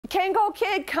Kangol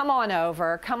kid, come on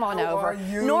over. Come on How over. are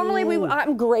you? Normally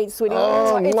I'm great, sweetie.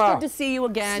 Oh, it's wow. good to see you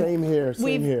again. Same here.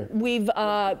 Same here. We've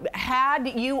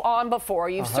had you on before.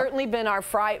 You've certainly been our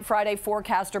Friday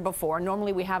forecaster before.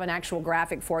 Normally we have an actual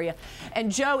graphic for you. And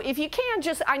Joe, if you can,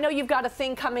 just I know you've got a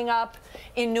thing coming up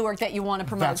in Newark that you want to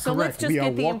promote. That's so correct. let's just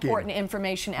get the important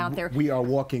information out there. We are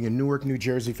walking in Newark, New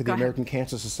Jersey for the American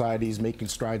Cancer Society's Making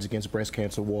Strides Against Breast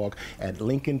Cancer walk at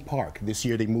Lincoln Park. This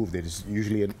year they moved it. It's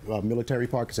usually a military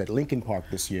park. It's at Lincoln Park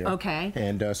this year. Okay.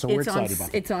 And so we're excited about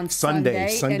it. It's on Sunday.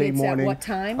 Sunday and it's morning. At what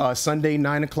time? Sunday,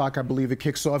 9 o'clock, I believe it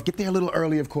kicks off. Get there a little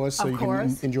early, of course, so you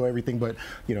can enjoy everything. But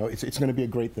you know, it's going to be a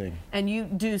great thing. And you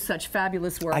do such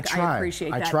fabulous work. I try. I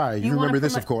appreciate that. I try. You remember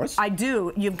this, of course? I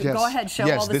do. Go ahead, show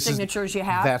all the signatures you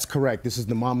have. That's correct. This is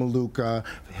the Mama Luke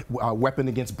weapon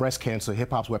against breast cancer, hip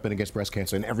hop's weapon against breast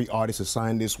cancer, and every artist has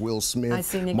signed this. Will Smith, I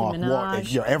see Nicki Mark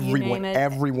Minaj,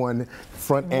 everyone,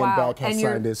 front and back has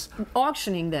signed this.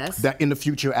 Auctioning this. That in the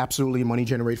future, absolutely, money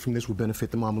generated from this will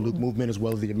benefit the Mama Luke movement as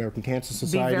well as the American Cancer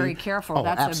Society. Be very careful. Oh,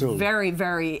 That's absolutely. a very,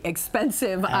 very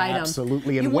expensive item.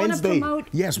 Absolutely. And you Wednesday, promote?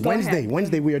 yes,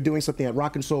 Wednesday we are doing something at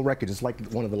Rock and Soul Records. It's like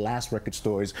one of the last record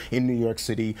stores in New York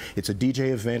City. It's a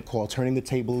DJ event called Turning the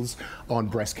Tables on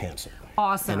Breast Cancer.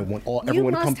 Awesome. And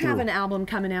everyone you come must through. have an album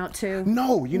coming out too.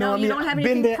 No, you know, you don't have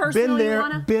anything personal you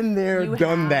wanna? Been there,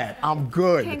 done that. I'm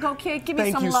good. Kangol kid, give me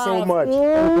Thank some you love. so much.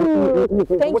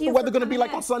 What's the weather going to be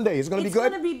like on Sunday? Is it going to be good?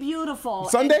 It's going to be beautiful.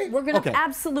 Sunday? And we're going to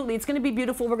absolutely. It's going to be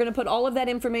beautiful. We're going to put all of that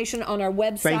information on our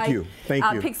website. Thank you. Thank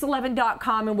you.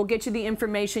 PIX11.com, and we'll get you the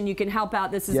information. You can help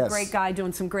out. This is a great guy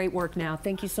doing some great work now.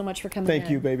 Thank you so much for coming. Thank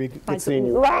you, baby. Good seeing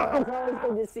you. It's always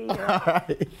good to see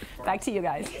you. Back to you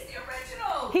guys. He's the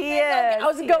original. He is. I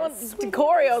was going to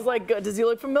Corey. I was like, does he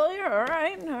look familiar? All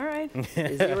right, all right.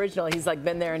 He's the original. He's like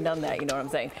been there and done that. You know what I'm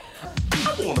saying?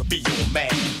 I wanna be your man.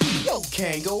 Yo,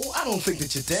 Kangol, I don't think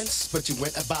that you're dense, but you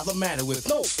went about the matter with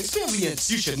no experience.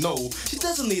 You should know she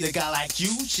doesn't need a guy like you.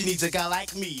 She needs a guy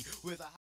like me with a